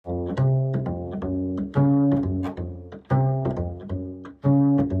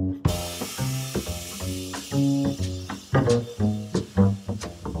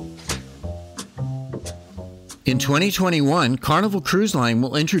In 2021, Carnival Cruise Line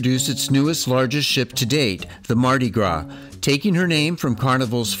will introduce its newest, largest ship to date, the Mardi Gras. Taking her name from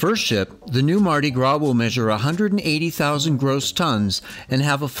Carnival's first ship, the new Mardi Gras will measure 180,000 gross tons and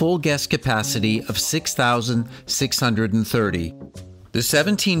have a full guest capacity of 6,630. The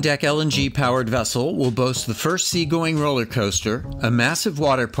 17-deck LNG-powered vessel will boast the first seagoing roller coaster, a massive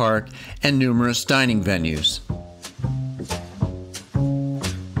water park, and numerous dining venues.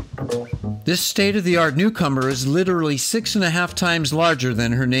 This state-of-the-art newcomer is literally 6.5 times larger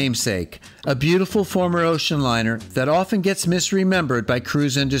than her namesake, a beautiful former ocean liner that often gets misremembered by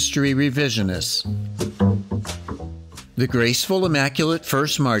cruise industry revisionists. The graceful, immaculate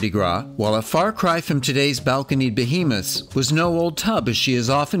first Mardi Gras, while a far cry from today's balconied behemoths, was no old tub as she is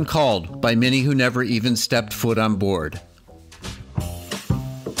often called by many who never even stepped foot on board.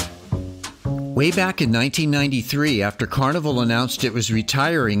 Way back in 1993, after Carnival announced it was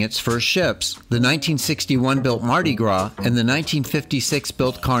retiring its first ships, the 1961-built Mardi Gras and the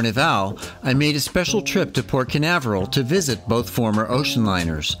 1956-built Carnival, I made a special trip to Port Canaveral to visit both former ocean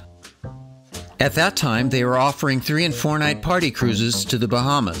liners. At that time, they were offering 3- and 4-night party cruises to the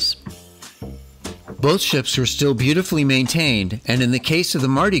Bahamas. Both ships were still beautifully maintained, and in the case of the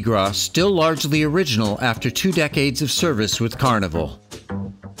Mardi Gras, still largely original after 2 decades of service with Carnival.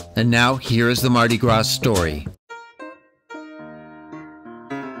 And now, here is the Mardi Gras story.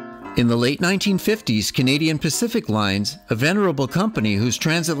 In the late 1950s, Canadian Pacific Lines, a venerable company whose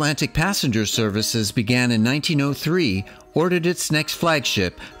transatlantic passenger services began in 1903, ordered its next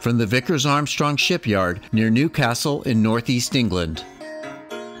flagship from the Vickers Armstrong shipyard near Newcastle in northeast England.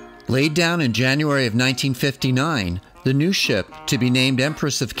 Laid down in January of 1959, the new ship, to be named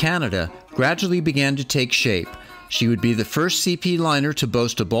Empress of Canada, gradually began to take shape. She would be the first CP liner to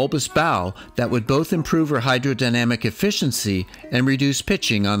boast a bulbous bow that would both improve her hydrodynamic efficiency and reduce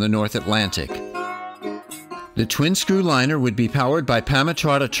pitching on the North Atlantic. The twin-screw liner would be powered by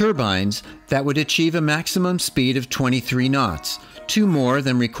Pamatrata turbines that would achieve a maximum speed of 23 knots, 2 more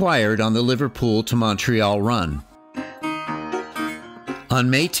than required on the Liverpool to Montreal run. On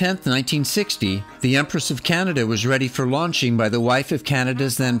May 10, 1960, the Empress of Canada was ready for launching by the wife of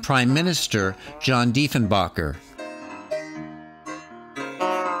Canada's then Prime Minister, John Diefenbacher.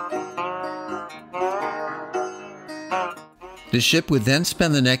 The ship would then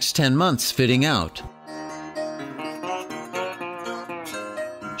spend the next 10 months fitting out.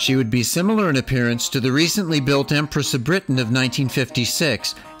 She would be similar in appearance to the recently built Empress of Britain of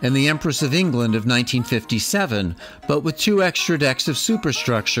 1956 and the Empress of England of 1957, but with 2 extra decks of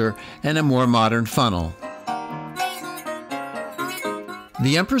superstructure and a more modern funnel.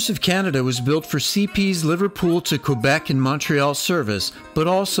 The Empress of Canada was built for CP's Liverpool to Quebec and Montreal service, but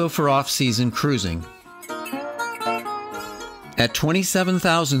also for off-season cruising. At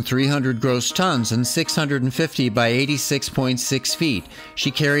 27,300 gross tons and 650 by 86.6 feet,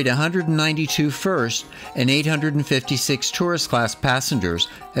 she carried 192 first and 856 tourist-class passengers,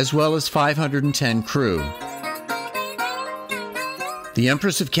 as well as 510 crew. The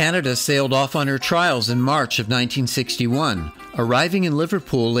Empress of Canada sailed off on her trials in March of 1961, arriving in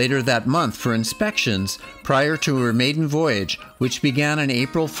Liverpool later that month for inspections prior to her maiden voyage, which began on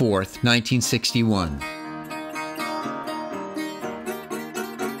April 4, 1961.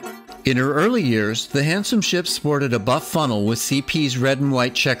 In her early years, the handsome ship sported a buff funnel with CP's red and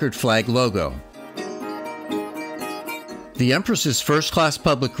white checkered flag logo. The Empress's first-class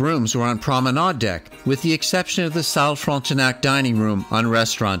public rooms were on promenade deck, with the exception of the Salle Frontenac dining room on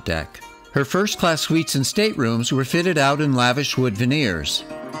restaurant deck. Her first-class suites and staterooms were fitted out in lavish wood veneers.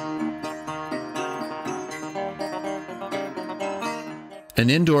 An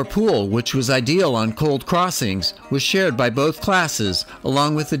indoor pool, which was ideal on cold crossings, was shared by both classes,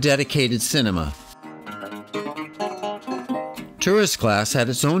 along with a dedicated cinema. Tourist class had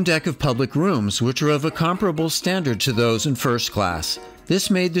its own deck of public rooms, which were of a comparable standard to those in first class.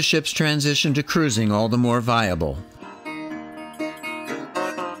 This made the ship's transition to cruising all the more viable.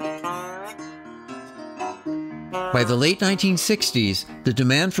 By the late 1960s, the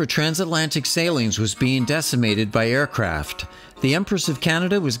demand for transatlantic sailings was being decimated by aircraft. The Empress of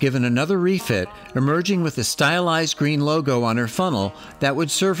Canada was given another refit, emerging with a stylized green logo on her funnel that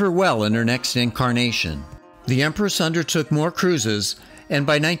would serve her well in her next incarnation. The Empress undertook more cruises, and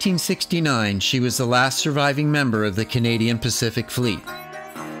by 1969 she was the last surviving member of the Canadian Pacific Fleet.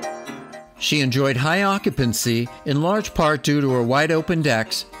 She enjoyed high occupancy, in large part due to her wide-open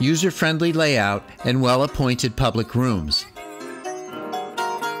decks, user-friendly layout, and well-appointed public rooms.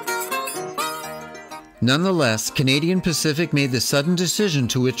 Nonetheless, Canadian Pacific made the sudden decision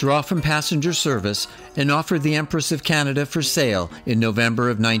to withdraw from passenger service and offered the Empress of Canada for sale in November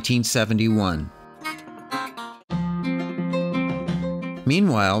of 1971.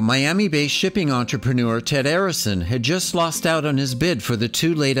 Meanwhile, Miami-based shipping entrepreneur Ted Arison had just lost out on his bid for the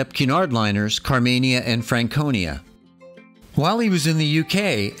two laid-up Cunard liners, Carmania and Franconia. While he was in the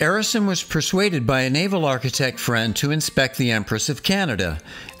UK, Arison was persuaded by a naval architect friend to inspect the Empress of Canada,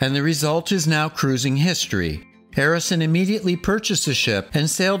 and the result is now cruising history. Arison immediately purchased the ship and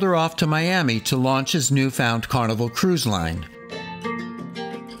sailed her off to Miami to launch his newfound Carnival Cruise Line.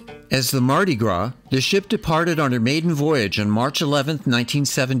 As the Mardi Gras, the ship departed on her maiden voyage on March 11,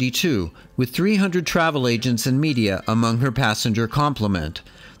 1972, with 300 travel agents and media among her passenger complement.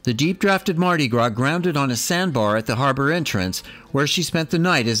 The deep-drafted Mardi Gras grounded on a sandbar at the harbor entrance, where she spent the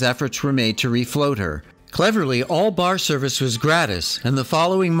night as efforts were made to refloat her. Cleverly, all bar service was gratis, and the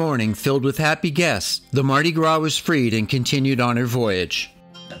following morning, filled with happy guests, the Mardi Gras was freed and continued on her voyage.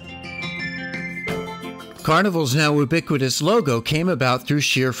 Carnival's now ubiquitous logo came about through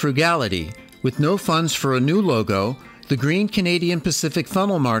sheer frugality. With no funds for a new logo, the green Canadian Pacific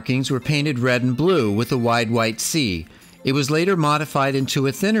funnel markings were painted red and blue with a wide white C. It was later modified into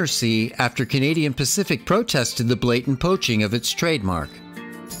a thinner C after Canadian Pacific protested the blatant poaching of its trademark.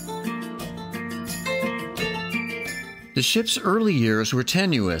 The ship's early years were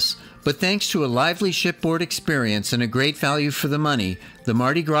tenuous, but thanks to a lively shipboard experience and a great value for the money, the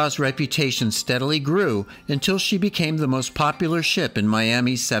Mardi Gras' reputation steadily grew until she became the most popular ship in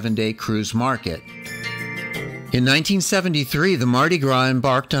Miami's 7-day cruise market. In 1973, the Mardi Gras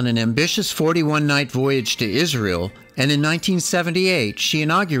embarked on an ambitious 41-night voyage to Israel, and in 1978, she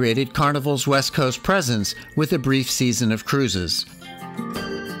inaugurated Carnival's West Coast presence with a brief season of cruises.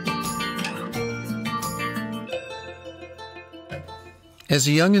 As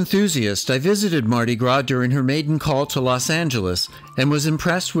a young enthusiast, I visited Mardi Gras during her maiden call to Los Angeles and was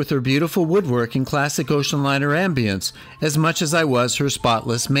impressed with her beautiful woodwork and classic ocean liner ambience as much as I was her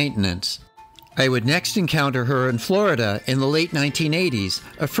spotless maintenance. I would next encounter her in Florida in the late 1980s,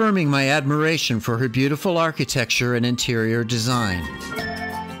 affirming my admiration for her beautiful architecture and interior design.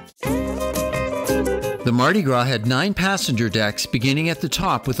 The Mardi Gras had 9 passenger decks, beginning at the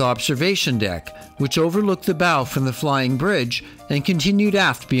top with observation deck, which overlooked the bow from the flying bridge and continued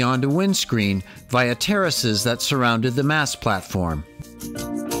aft beyond a windscreen via terraces that surrounded the mast platform.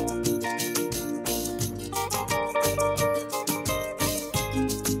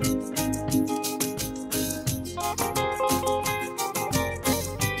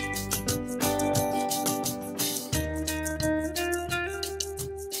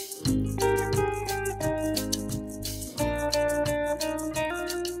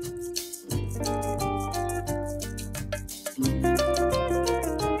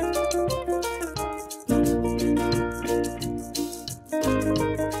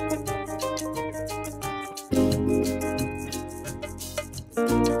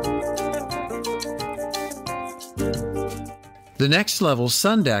 The next level's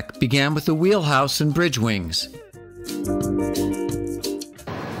sun deck began with the wheelhouse and bridge wings.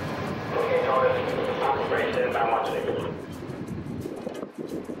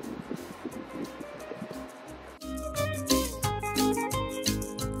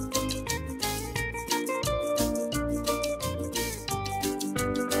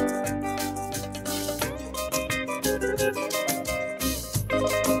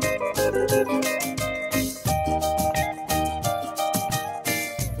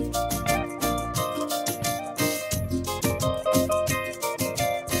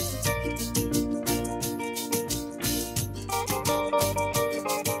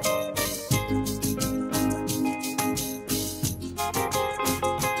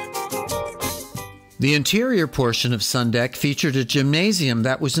 The interior portion of Sun Deck featured a gymnasium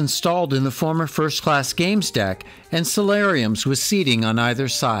that was installed in the former first-class games deck and solariums with seating on either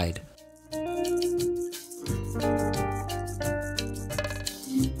side.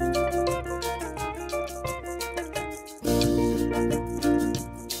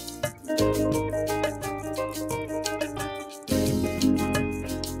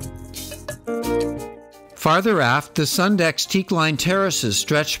 Farther aft, the Sun Deck's teak-lined terraces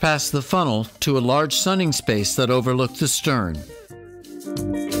stretched past the funnel to a large sunning space that overlooked the stern.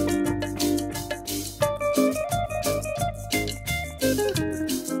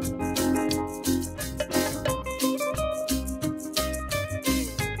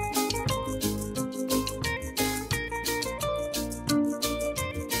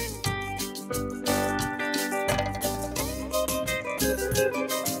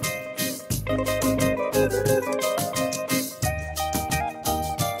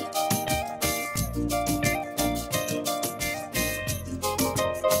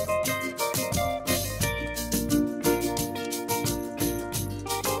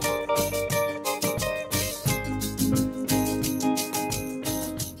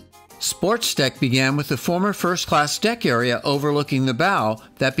 Sports deck began with the former first-class deck area overlooking the bow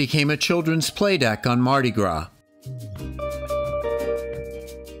that became a children's play deck on Mardi Gras.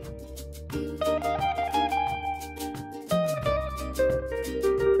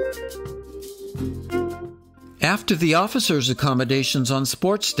 After the officers' accommodations on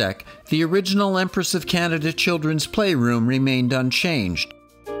sports deck, the original Empress of Canada children's playroom remained unchanged.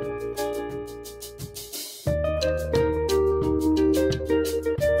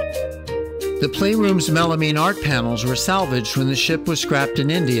 The playroom's melamine art panels were salvaged when the ship was scrapped in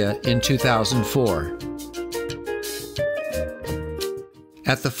India in 2004.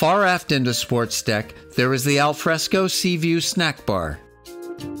 At the far aft end of sports deck, there is the alfresco sea view snack bar.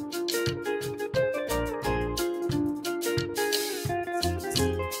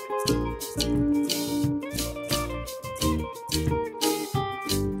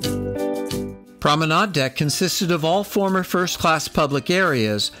 Promenade deck consisted of all former first-class public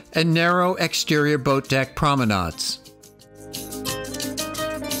areas and narrow exterior boat deck promenades.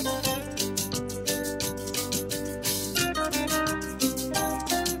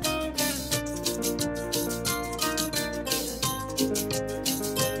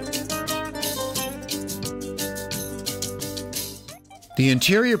 The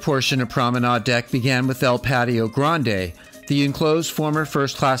interior portion of Promenade deck began with El Patio Grande, the enclosed former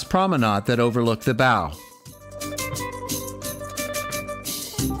first-class promenade that overlooked the bow.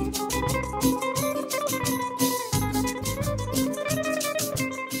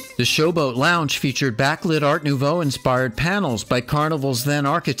 The Showboat Lounge featured backlit Art Nouveau-inspired panels by Carnival's then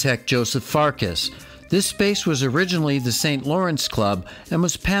architect Joseph Farkas. This space was originally the St. Lawrence Club and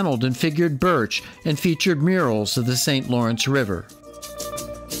was paneled in figured birch and featured murals of the St. Lawrence River.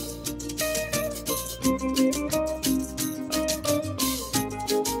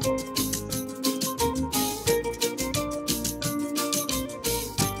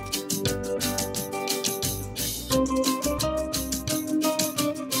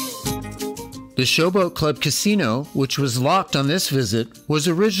 The Showboat Club Casino, which was locked on this visit, was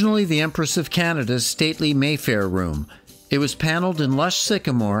originally the Empress of Canada's stately Mayfair room. It was paneled in lush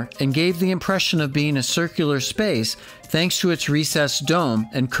sycamore and gave the impression of being a circular space thanks to its recessed dome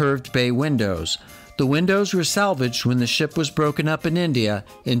and curved bay windows. The windows were salvaged when the ship was broken up in India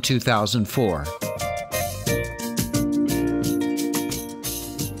in 2004.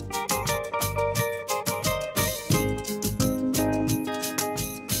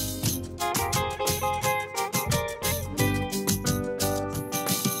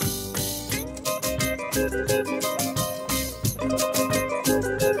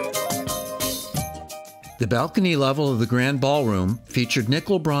 The balcony level of the Grand Ballroom featured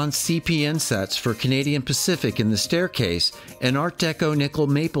nickel bronze CP insets for Canadian Pacific in the staircase and Art Deco nickel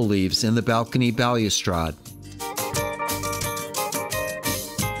maple leaves in the balcony balustrade.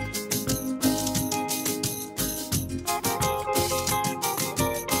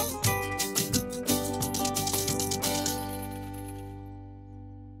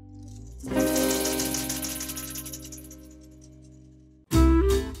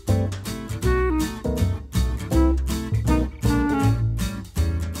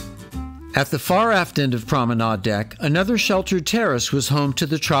 At the far aft end of Promenade deck, another sheltered terrace was home to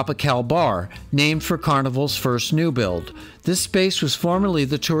the Tropical Bar, named for Carnival's first new build. This space was formerly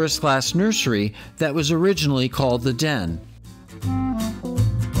the tourist class nursery that was originally called the Den.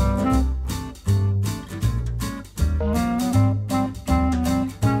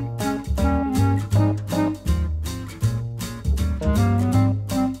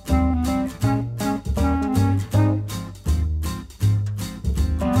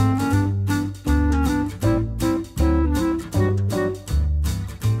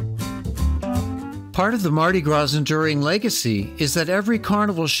 Part of the Mardi Gras' enduring legacy is that every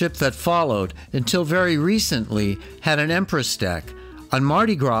Carnival ship that followed, until very recently, had an Empress deck. On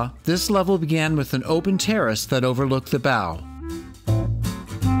Mardi Gras, this level began with an open terrace that overlooked the bow.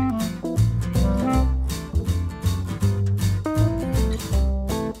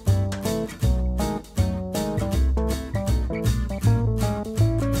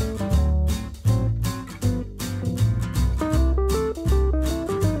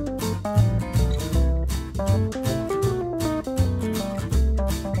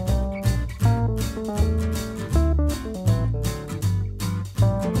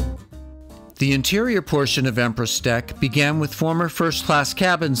 The interior portion of Empress deck began with former first-class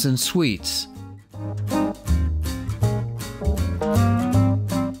cabins and suites.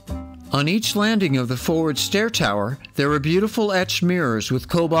 On each landing of the forward stair tower, there were beautiful etched mirrors with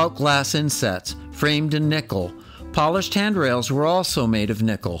cobalt glass insets, framed in nickel. Polished handrails were also made of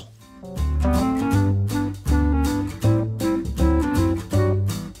nickel.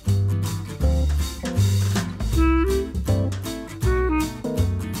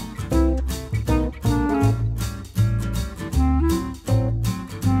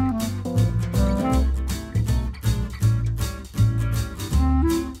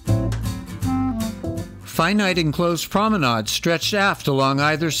 Finite enclosed promenades stretched aft along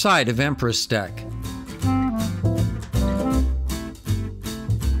either side of Empress Deck.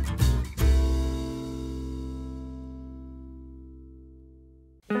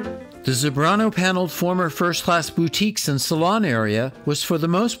 The Zebrano-paneled former first-class boutiques and salon area was for the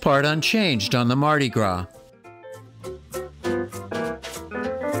most part unchanged on the Mardi Gras.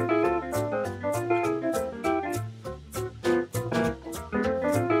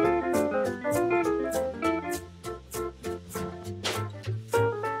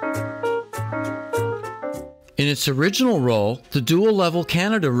 In its original role, the dual-level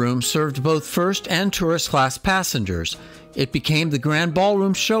Canada room served both first and tourist class passengers. It became the Grand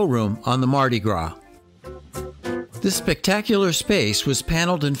Ballroom showroom on the Mardi Gras. This spectacular space was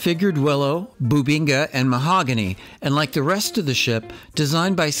paneled in figured willow, bubinga, and mahogany, and like the rest of the ship,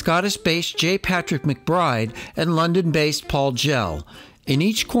 designed by Scottish-based J. Patrick McBride and London-based Paul Gell. In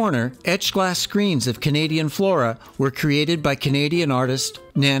each corner, etched glass screens of Canadian flora were created by Canadian artist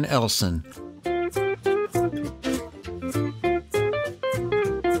Nan Elson.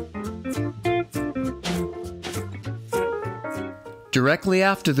 Directly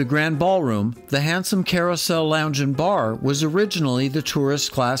after the Grand Ballroom, the handsome Carousel Lounge and Bar was originally the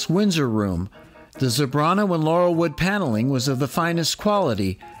tourist class Windsor room. The Zebrano and Laurelwood paneling was of the finest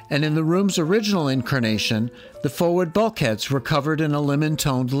quality, and in the room's original incarnation, the forward bulkheads were covered in a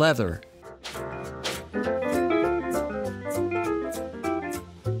lemon-toned leather.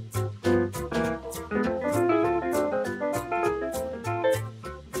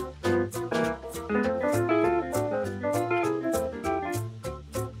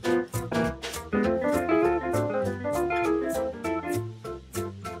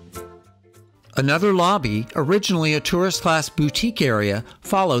 Another lobby, originally a tourist-class boutique area,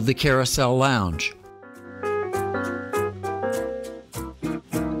 followed the Carousel Lounge.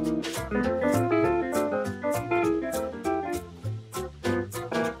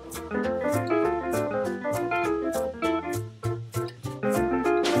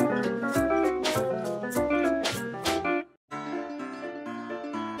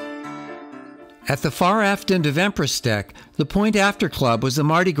 At the far aft end of Empress Deck, the Point After Club was the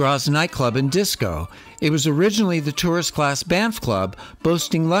Mardi Gras nightclub and disco. It was originally the tourist class Banff Club,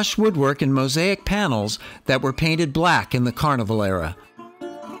 boasting lush woodwork and mosaic panels that were painted black in the Carnival era.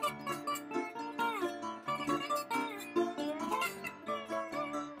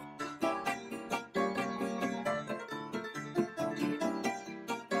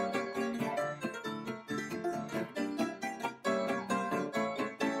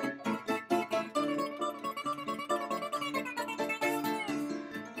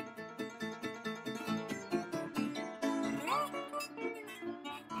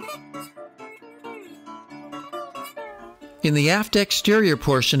 In the aft exterior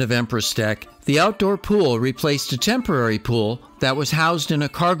portion of Empress Deck, the outdoor pool replaced a temporary pool that was housed in a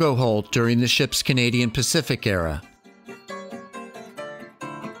cargo hold during the ship's Canadian Pacific era.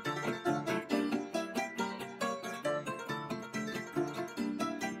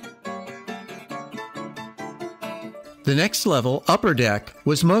 The next level, Upper Deck,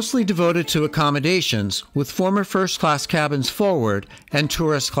 was mostly devoted to accommodations, with former first-class cabins forward and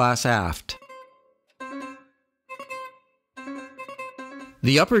tourist class aft.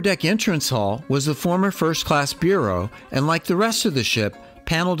 The upper deck entrance hall was the former first-class bureau, and like the rest of the ship,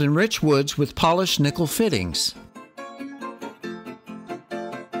 paneled in rich woods with polished nickel fittings.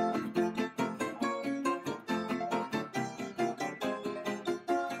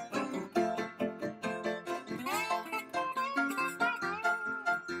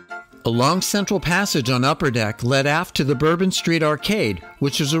 A long central passage on Upper Deck led aft to the Bourbon Street Arcade,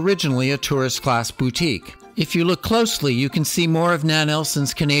 which was originally a tourist-class boutique. If you look closely, you can see more of Nan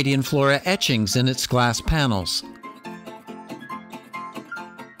Elson's Canadian flora etchings in its glass panels.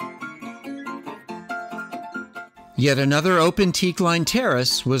 Yet another open teak-lined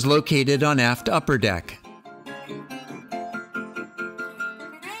terrace was located on aft Upper Deck.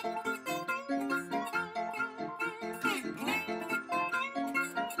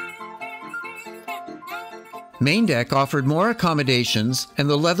 Main Deck offered more accommodations and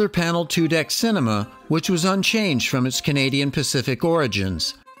the leather-paneled two-deck cinema, which was unchanged from its Canadian Pacific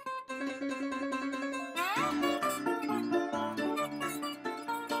origins.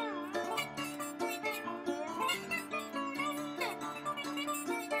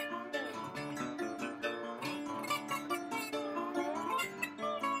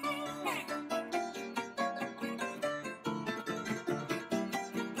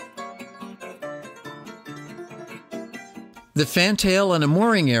 The fantail and a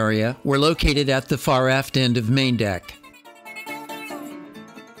mooring area were located at the far aft end of Main Deck.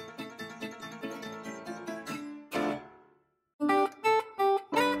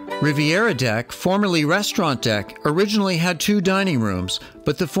 Riviera Deck, formerly Restaurant Deck, originally had 2 dining rooms,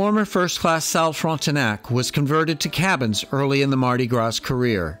 but the former first-class Salle Frontenac was converted to cabins early in the Mardi Gras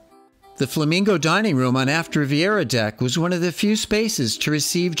career. The Flamingo dining room on aft Riviera Deck was one of the few spaces to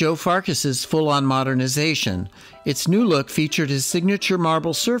receive Joe Farkas's full-on modernization. Its new look featured his signature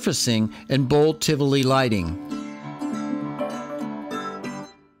marble surfacing and bold Tivoli lighting.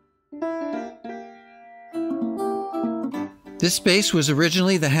 This space was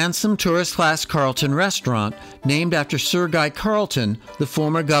originally the handsome tourist-class Carlton restaurant, named after Sir Guy Carleton, the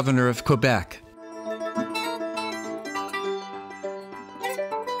former governor of Quebec.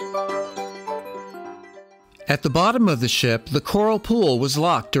 At the bottom of the ship, the coral pool was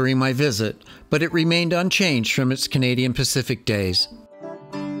locked during my visit, but it remained unchanged from its Canadian Pacific days.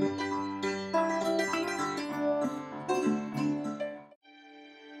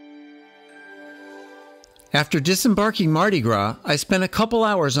 After disembarking Mardi Gras, I spent a couple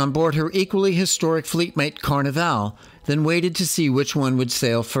hours on board her equally historic fleetmate Carnival, then waited to see which one would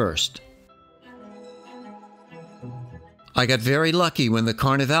sail first. I got very lucky when the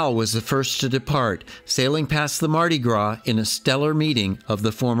Carnival was the first to depart, sailing past the Mardi Gras in a stellar meeting of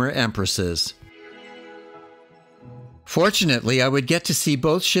the former empresses. Fortunately, I would get to see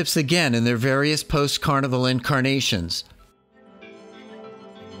both ships again in their various post-Carnival incarnations.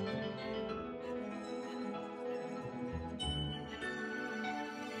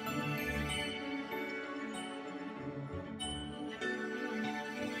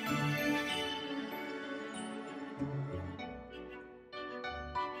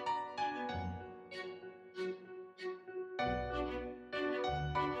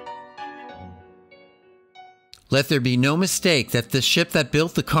 Let there be no mistake that the ship that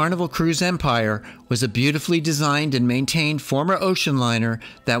built the Carnival Cruise empire was a beautifully designed and maintained former ocean liner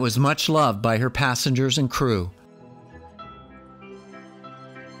that was much loved by her passengers and crew.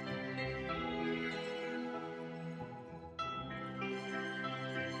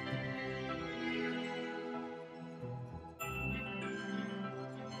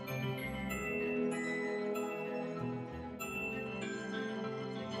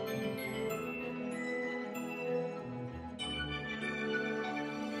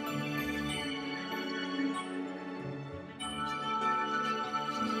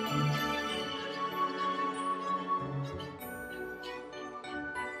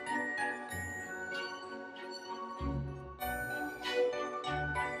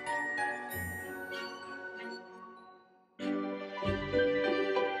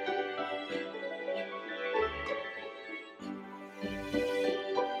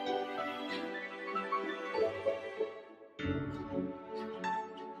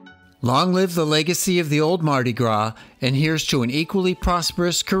 Long live the legacy of the old Mardi Gras, and here's to an equally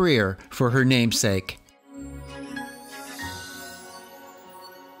prosperous career for her namesake.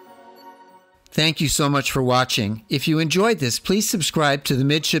 Thank you so much for watching. If you enjoyed this, please subscribe to the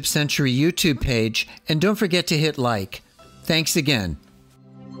Midship Century YouTube page, and don't forget to hit like. Thanks again.